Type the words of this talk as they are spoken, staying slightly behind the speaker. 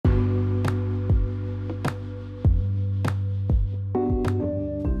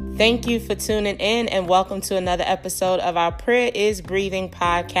Thank you for tuning in and welcome to another episode of our Prayer is Breathing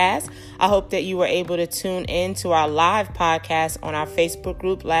podcast. I hope that you were able to tune in to our live podcast on our Facebook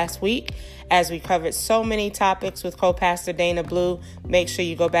group last week as we covered so many topics with co-pastor Dana Blue. Make sure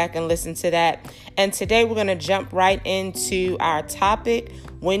you go back and listen to that. And today we're going to jump right into our topic,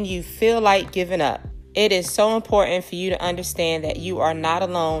 when you feel like giving up. It is so important for you to understand that you are not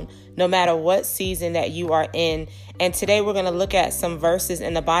alone, no matter what season that you are in. And today we're going to look at some verses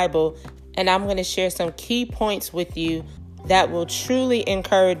in the Bible, and I'm going to share some key points with you that will truly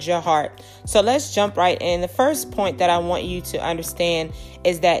encourage your heart. So let's jump right in. The first point that I want you to understand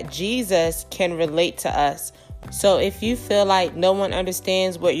is that Jesus can relate to us. So if you feel like no one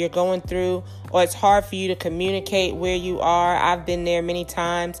understands what you're going through, or it's hard for you to communicate where you are, I've been there many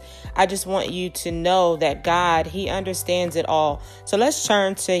times. I just want you to know that God, He understands it all. So let's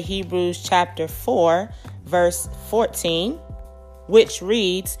turn to Hebrews chapter 4, verse 14, which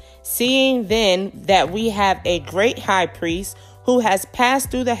reads, "Seeing then that we have a great high priest who has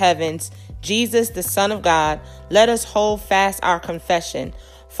passed through the heavens, Jesus, the Son of God, let us hold fast our confession.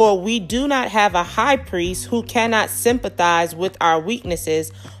 For we do not have a high priest who cannot sympathize with our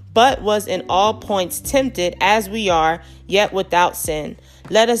weaknesses, but was in all points tempted as we are, yet without sin.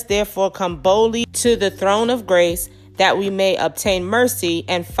 Let us therefore come boldly to the throne of grace, that we may obtain mercy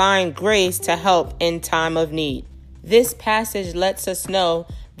and find grace to help in time of need." This passage lets us know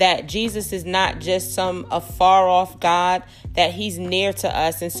that Jesus is not just some afar off God, that He's near to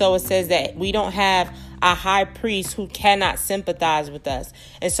us. And so it says that we don't have a high priest who cannot sympathize with us.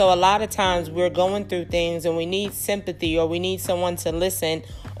 And so a lot of times we're going through things and we need sympathy, or we need someone to listen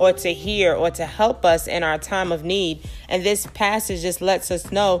or to hear or to help us in our time of need. And this passage just lets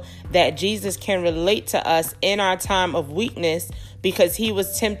us know that Jesus can relate to us in our time of weakness, because He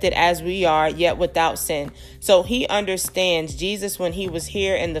was tempted as we are, yet without sin. So He understands. Jesus, when He was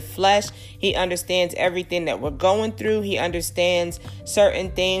here in the flesh, He understands everything that we're going through. He understands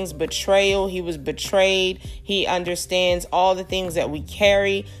certain things, betrayal. He was betrayed. He understands all the things that we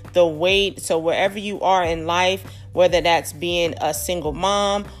carry, the weight. So wherever you are in life, whether that's being a single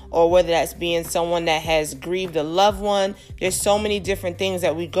mom or whether that's being someone that has grieved a loved one, there's so many different things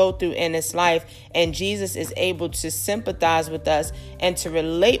that we go through in this life. And Jesus is able to sympathize with us and to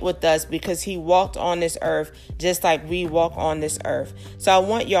relate with us, because He walked on this earth just like we walk on this earth. So I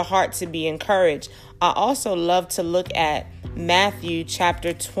want your heart to be encouraged. I also love to look at Matthew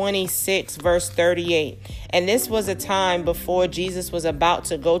chapter 26, verse 38. And this was a time before Jesus was about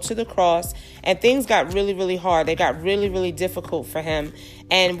to go to the cross, and things got really, really hard. They got really, really difficult for Him.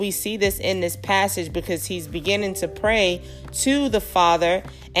 And we see this in this passage because He's beginning to pray to the Father,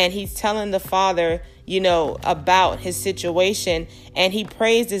 and He's telling the Father, about His situation. And He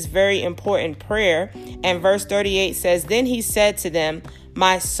prays this very important prayer. And verse 38 says, "Then He said to them,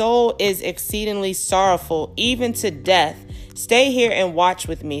 my soul is exceedingly sorrowful, even to death. Stay here and watch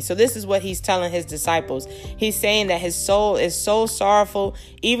with me." So this is what He's telling His disciples. He's saying that His soul is so sorrowful,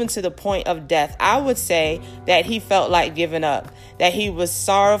 even to the point of death. I would say that He felt like giving up, that He was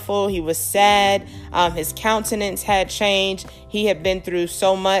sorrowful. He was sad. His countenance had changed. He had been through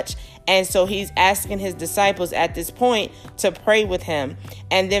so much. And so He's asking His disciples at this point to pray with Him.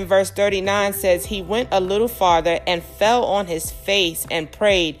 And then verse 39 says, "He went a little farther and fell on His face and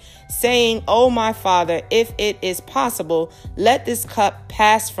prayed, saying, O my Father, if it is possible, let this cup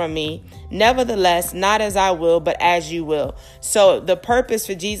pass from me. Nevertheless, not as I will, but as you will." So the purpose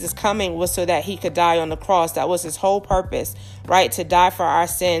for Jesus coming was so that He could die on the cross. That was His whole purpose, right? To die for our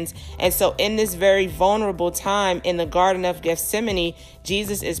sins. And so in this very vulnerable time in the Garden of Gethsemane,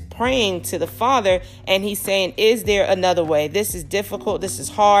 Jesus is praying to the Father, and He's saying, is there another way? This is difficult. This is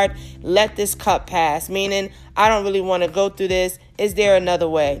hard. Let this cup pass. Meaning, I don't really want to go through this. Is there another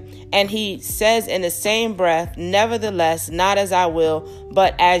way? And He says in the same breath, nevertheless, not as I will,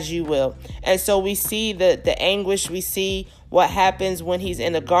 but as you will. And so we see the anguish. We see what happens when He's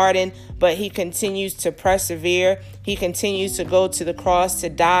in the garden, but He continues to persevere. He continues to go to the cross to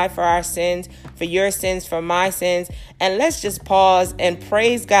die for our sins, for your sins, for my sins. And let's just pause and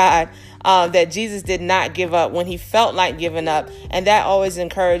praise God that Jesus did not give up when He felt like giving up. And that always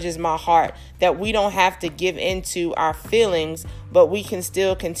encourages my heart, that we don't have to give into our feelings, but we can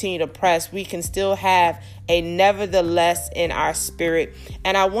still continue to press. We can still have a nevertheless in our spirit.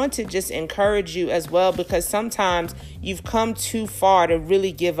 And I want to just encourage you as well, because sometimes you've come too far to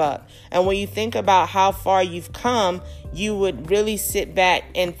really give up. And when you think about how far you've come, you would really sit back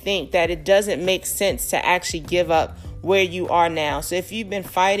and think that it doesn't make sense to actually give up where you are now. So if you've been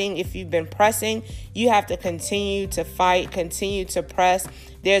fighting, if you've been pressing, you have to continue to fight, continue to press,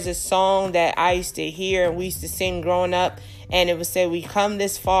 There's a song that I used to hear and we used to sing growing up, and it would say, we come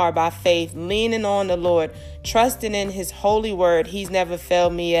this far by faith, leaning on the Lord, trusting in his holy word. He's never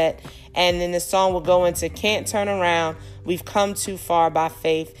failed me yet. And then the song will go into, can't turn around. We've come too far by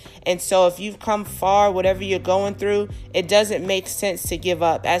faith. And so if you've come far, whatever you're going through, it doesn't make sense to give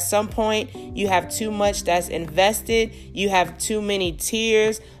up. At some point, you have too much that's invested. You have too many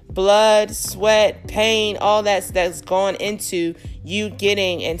tears, blood, sweat, pain, all that's gone into you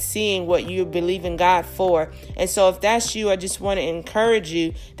getting and seeing what you believe in God for. And so if that's you, I just want to encourage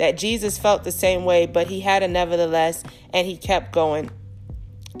you that Jesus felt the same way, but he had a nevertheless, and he kept going.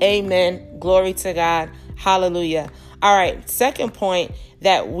 Amen. Glory to God. Hallelujah. All right. Second point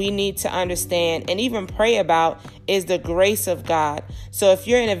that we need to understand and even pray about is the grace of God. So if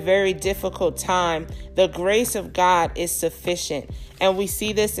you're in a very difficult time, the grace of God is sufficient. And we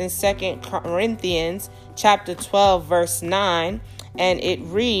see this in 2 Corinthians chapter 12, verse 9. And it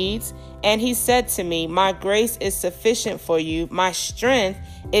reads, and he said to me, my grace is sufficient for you. My strength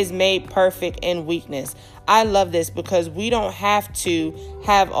is made perfect in weakness. I love this because we don't have to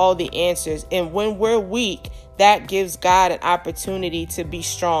have all the answers. And when we're weak, that gives God an opportunity to be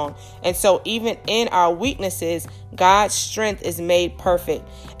strong. And so even in our weaknesses, God's strength is made perfect.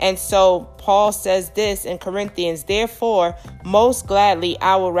 And so Paul says this in Corinthians, therefore, most gladly,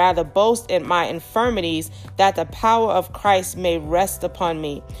 I will rather boast in my infirmities, that the power of Christ may rest upon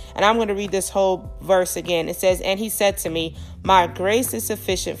me. And I'm going to read this whole verse again. It says, and he said to me, my grace is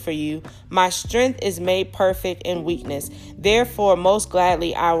sufficient for you. My strength is made perfect in weakness. Therefore, most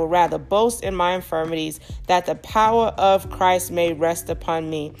gladly, I will rather boast in my infirmities, that the power of Christ may rest upon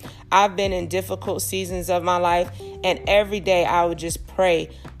me. I've been in difficult seasons of my life, and every day I would just pray,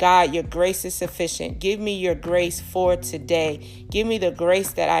 God, your grace is sufficient. Give me your grace for today. Give me the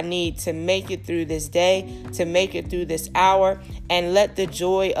grace that I need to make it through this day, to make it through this hour, and let the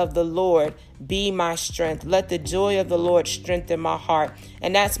joy of the Lord be my strength. Let the joy of the Lord strengthen my heart.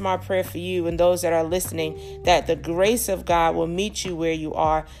 And that's my prayer for you and those that are listening, that the grace of God will meet you where you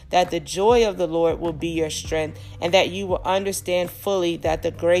are, that the joy of the Lord will be your strength, and that you will understand fully that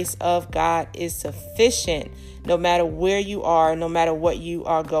the grace of God is sufficient no matter where you are, no matter what you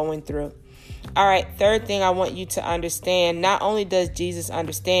are going through. All right, third thing I want you to understand, not only does Jesus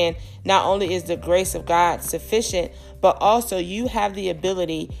understand, not only is the grace of God sufficient, but also you have the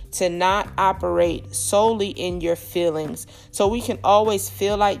ability to not operate solely in your feelings. So we can always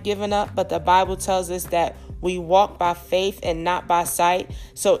feel like giving up, but the Bible tells us that we walk by faith and not by sight.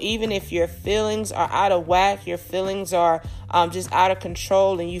 So even if your feelings are out of whack, your feelings are just out of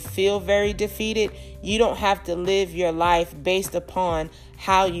control, and you feel very defeated, you don't have to live your life based upon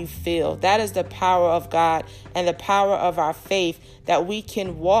how you feel. That is the power of God and the power of our faith, that we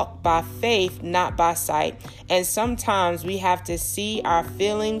can walk by faith, not by sight. And sometimes we have to see our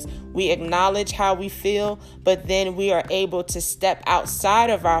feelings. We acknowledge how we feel, but then we are able to step outside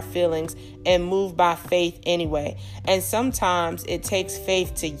of our feelings and move by faith anyway. And sometimes it takes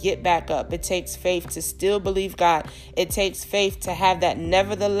faith to get back up. It takes faith to still believe God. It takes faith to have that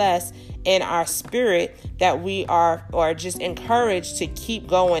nevertheless in our spirit, that we are just encouraged to keep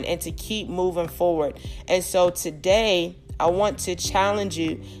going and to keep moving forward. And so today, I want to challenge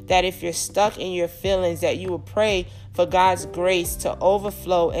you that if you're stuck in your feelings, that you will pray for God's grace to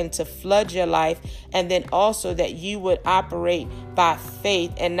overflow and to flood your life. And then also that you would operate by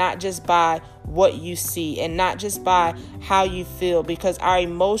faith and not just by what you see and not just by how you feel, because our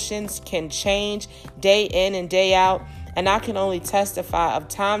emotions can change day in and day out. And I can only testify of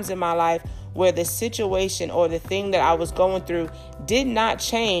times in my life where the situation or the thing that I was going through did not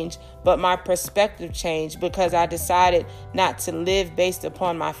change, but my perspective changed, because I decided not to live based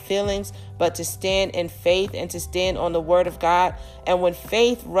upon my feelings, but to stand in faith and to stand on the word of God. And when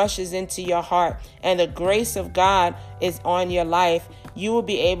faith rushes into your heart and the grace of God is on your life, you will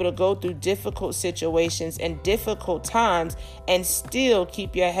be able to go through difficult situations and difficult times and still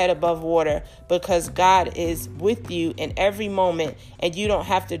keep your head above water, because God is with you in every moment and you don't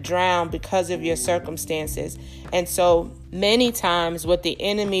have to drown because of your circumstances. And so many times what the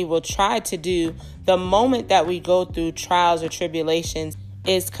enemy will try to do the moment that we go through trials or tribulations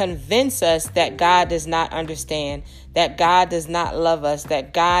is convince us that God does not understand, that God does not love us,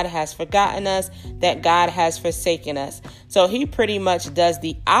 that God has forgotten us, that God has forsaken us. So he pretty much does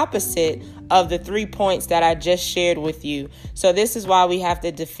the opposite of the 3 points that I just shared with you. So this is why we have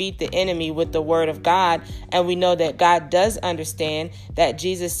to defeat the enemy with the word of God. And we know that God does understand, that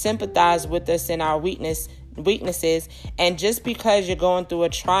Jesus sympathized with us in our weaknesses. And just because you're going through a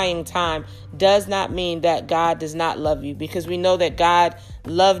trying time does not mean that God does not love you, because we know that God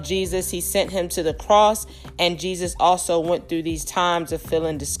loved Jesus, he sent him to the cross. And Jesus also went through these times of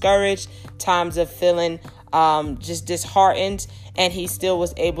feeling discouraged, times of feeling just disheartened, and he still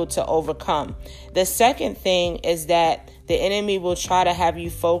was able to overcome. The second thing is that the enemy will try to have you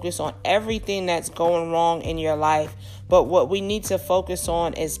focus on everything that's going wrong in your life. But what we need to focus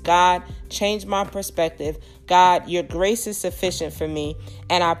on is, God, change my perspective. God, your grace is sufficient for me.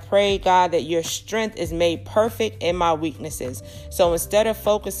 And I pray, God, that your strength is made perfect in my weaknesses. So instead of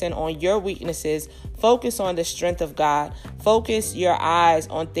focusing on your weaknesses, focus on the strength of God. Focus your eyes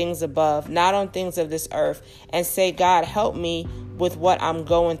on things above, not on things of this earth. And say, God, help me with what I'm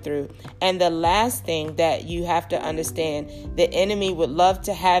going through. And the last thing that you have to understand, the enemy would love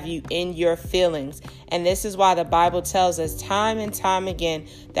to have you in your feelings. And this is why the Bible tells us time and time again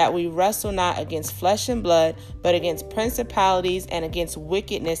that we wrestle not against flesh and blood, but against principalities and against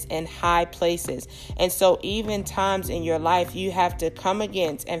wickedness in high places. And so even times in your life, you have to come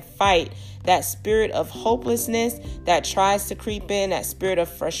against and fight that spirit of hopelessness that tries to creep in, that spirit of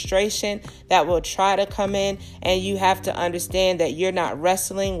frustration that will try to come in. And you have to understand that you're not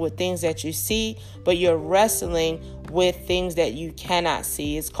wrestling with things that you see, but you're wrestling with things that you cannot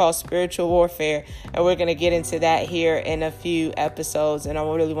see. It's called spiritual warfare. And we're going to get into that here in a few episodes. And I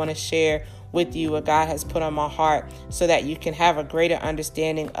really want to share with you what God has put on my heart so that you can have a greater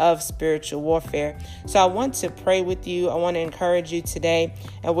understanding of spiritual warfare. So I want to pray with you. I want to encourage you today,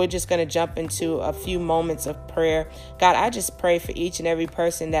 and we're just going to jump into a few moments of prayer. God, I just pray for each and every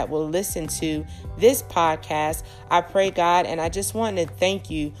person that will listen to this podcast. I pray, God, and I just want to thank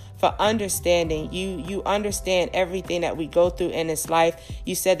you for understanding. You understand everything that we go through in this life.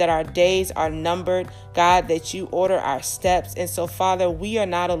 You said that our days are numbered, God, that you order our steps. And so, Father, we are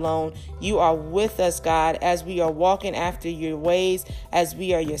not alone. You are with us, God, as we are walking after your ways, as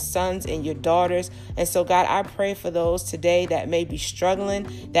we are your sons and your daughters. And so, God, I pray for those today that may be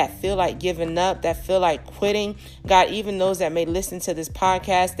struggling, that feel like giving up, that feel like quitting. God, even those that may listen to this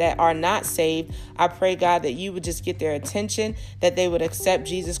podcast that are not saved, I pray, God, that you would just get their attention, that they would accept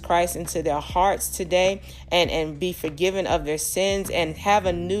Jesus Christ into their hearts today and be forgiven of their sins and have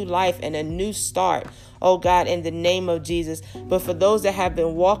a new life and a new start. Oh God, in the name of Jesus. But for those that have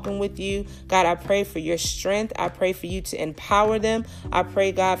been walking with you, God, I pray for your strength. I pray for you to empower them. I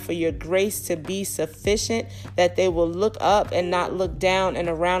pray, God, for your grace to be sufficient, that they will look up and not look down and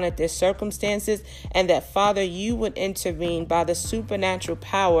around at their circumstances, and that, Father, you would intervene by the supernatural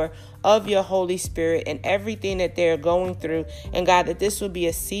power of your Holy Spirit and everything that they're going through. And God, that this will be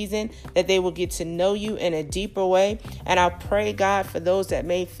a season that they will get to know you in a deeper way. And I pray, God, for those that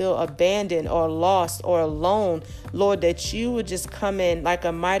may feel abandoned or lost or alone, Lord, that you would just come in like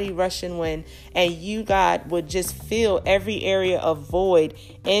a mighty rushing wind, and you, God, would just fill every area of void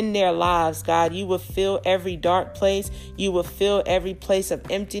in their lives. God, you would fill every dark place. You would fill every place of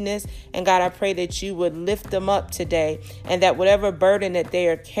emptiness. And God, I pray that you would lift them up today, and that whatever burden that they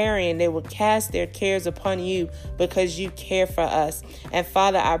are carrying, they will cast their cares upon you because you care for us. And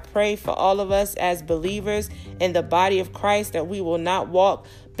Father, I pray for all of us as believers in the body of Christ, that we will not walk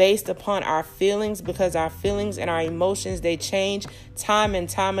based upon our feelings, because our feelings and our emotions, they change time and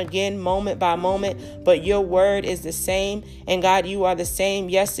time again, moment by moment, but your word is the same. And God, you are the same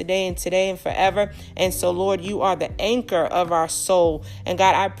yesterday and today and forever. And so, Lord, you are the anchor of our soul. And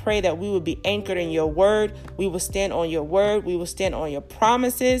God, I pray that we will be anchored in your word. We will stand on your word. We will stand on your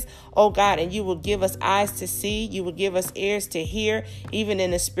promises, oh God, and you will give us eyes to see. You will give us ears to hear, even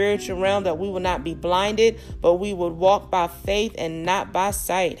in the spiritual realm, that we will not be blinded, but we will walk by faith and not by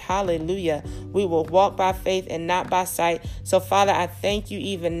sight. Hallelujah. We will walk by faith and not by sight. So, Father, I thank you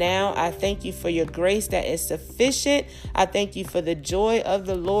even now. I thank you for your grace that is sufficient. I thank you for the joy of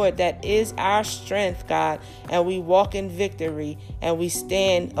the Lord that is our strength, God. And we walk in victory, and we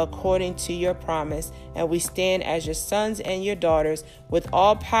stand according to your promise. And we stand as your sons and your daughters with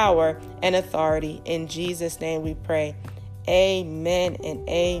all power and authority. In Jesus' name we pray. Amen and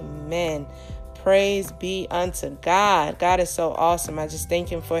amen. Praise be unto God. God is so awesome. I just thank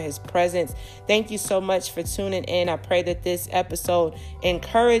him for his presence. Thank you so much for tuning in. I pray that this episode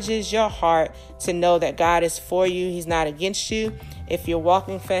encourages your heart to know that God is for you. He's not against you. If you're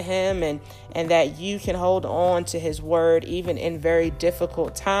walking for him, and that you can hold on to his word even in very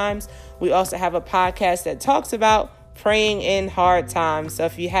difficult times. We also have a podcast that talks about praying in hard times. So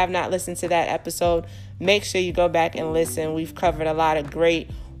if you have not listened to that episode, make sure you go back and listen. We've covered a lot of great,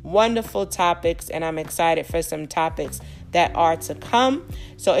 wonderful topics, and I'm excited for some topics that are to come.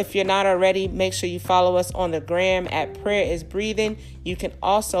 So if you're not already, make sure you follow us on the gram at Prayer is Breathing. You can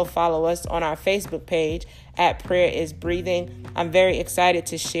also follow us on our Facebook page at Prayer is Breathing. I'm very excited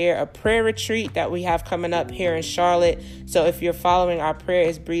to share a prayer retreat that we have coming up here in Charlotte. So if you're following our Prayer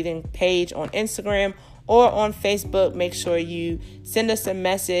is Breathing page on Instagram or on Facebook, make sure you send us a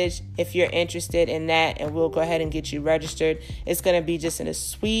message if you're interested in that, and we'll go ahead and get you registered. It's going to be just in a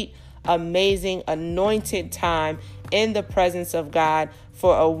sweet, amazing, anointed time in the presence of God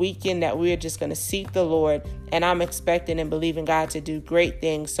for a weekend that we're just going to seek the Lord. And I'm expecting and believing God to do great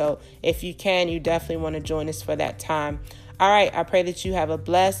things. So if you can, you definitely want to join us for that time. All right. I pray that you have a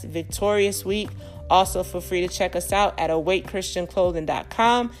blessed, victorious week. Also, feel free to check us out at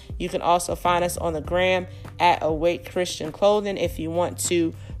awakechristianclothing.com. You can also find us on the gram at Awake Christian Clothing if you want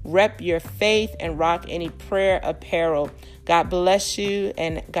to rep your faith and rock any prayer apparel. God bless you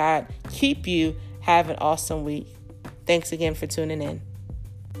and God keep you. Have an awesome week. Thanks again for tuning in.